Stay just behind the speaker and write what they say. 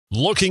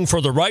Looking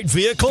for the right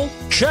vehicle?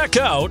 Check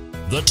out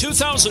the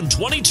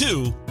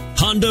 2022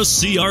 Honda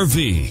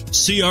CR-V.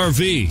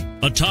 CR-V,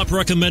 a top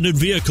recommended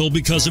vehicle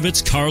because of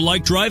its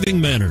car-like driving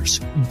manners,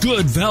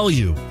 good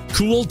value,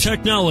 cool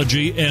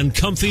technology, and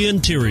comfy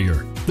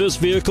interior. This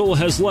vehicle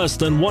has less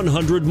than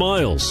 100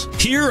 miles.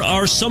 Here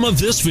are some of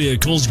this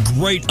vehicle's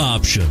great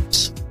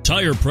options: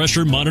 tire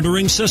pressure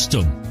monitoring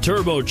system,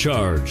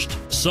 turbocharged,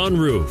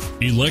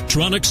 sunroof,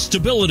 electronic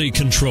stability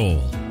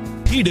control,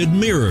 heated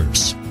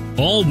mirrors,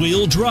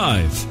 all-wheel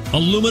drive,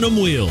 aluminum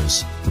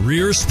wheels,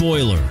 rear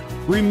spoiler,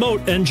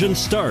 remote engine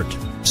start.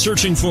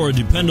 Searching for a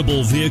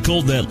dependable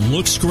vehicle that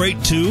looks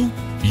great too?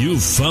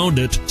 You've found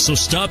it, so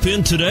stop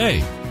in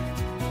today.